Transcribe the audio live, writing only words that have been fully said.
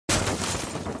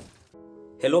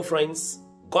Hello friends,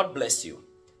 God bless you.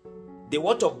 The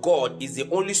Word of God is the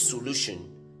only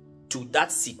solution to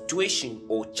that situation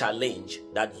or challenge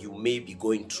that you may be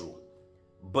going through,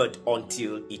 but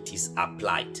until it is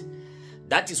applied.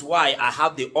 That is why I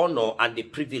have the honor and the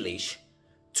privilege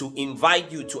to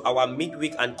invite you to our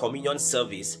midweek and communion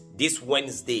service this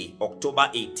Wednesday, October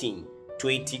 18,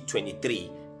 2023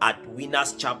 at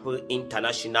Winners Chapel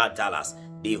International, Dallas,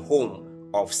 the home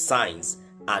of signs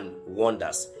and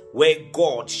wonders, where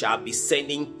God shall be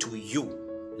sending to you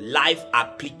life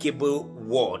applicable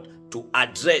word to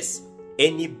address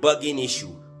any bugging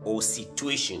issue or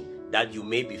situation that you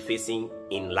may be facing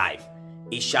in life.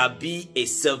 It shall be a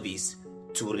service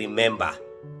to remember.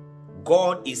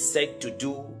 God is said to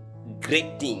do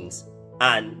great things,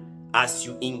 and as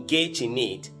you engage in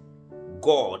it,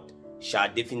 God shall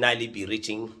definitely be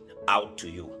reaching out to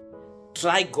you.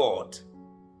 Try God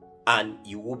and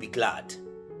you will be glad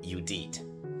you did.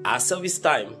 Our service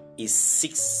time is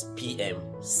 6 p.m.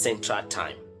 Central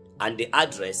Time, and the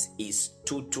address is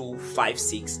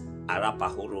 2256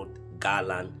 Arapahoe Road,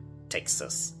 Garland,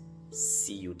 Texas.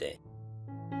 See you there.